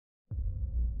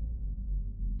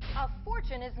A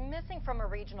fortune is missing from a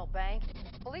regional bank.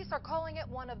 Police are calling it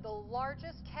one of the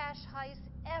largest cash heists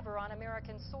ever on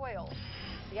American soil.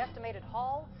 The estimated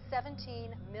haul,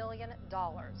 $17 million.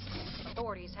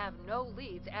 Authorities have no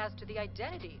leads as to the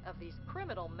identity of these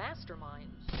criminal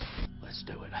masterminds. Let's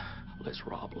do it. Let's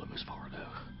rob Loomis Fargo.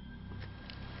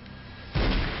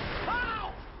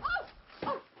 Ow!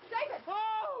 Oh, David!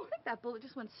 Oh! I think that bullet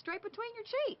just went straight between your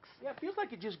cheeks. Yeah, it feels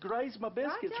like it just grazed my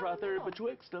biscuits right there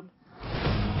betwixt them.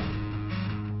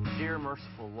 Dear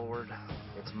merciful Lord,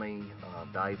 it's me,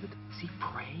 David. Is he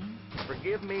praying?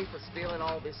 Forgive me for stealing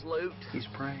all this loot. He's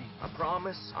praying. I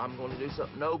promise I'm going to do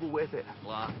something noble with it,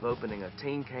 like opening a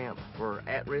teen camp for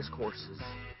at-risk horses.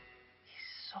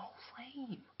 He's so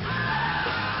lame.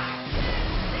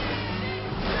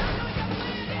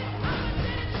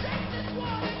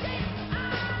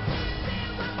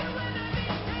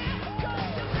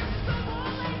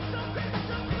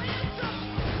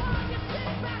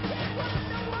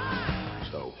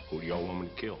 Who do y'all want me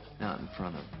to kill? Not in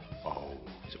front of him. Oh,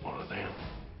 is it one of them?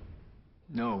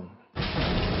 No.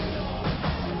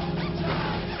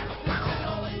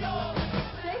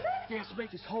 David? Yes, me.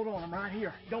 Just hold on. I'm right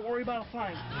here. Don't worry about a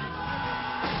thing.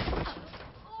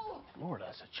 Oh, Lord,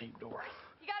 that's a cheap door.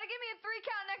 you gotta give me a 3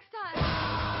 count next time.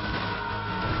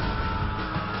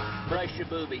 Brace your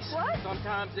boobies. What?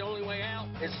 Sometimes the only way out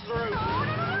is through.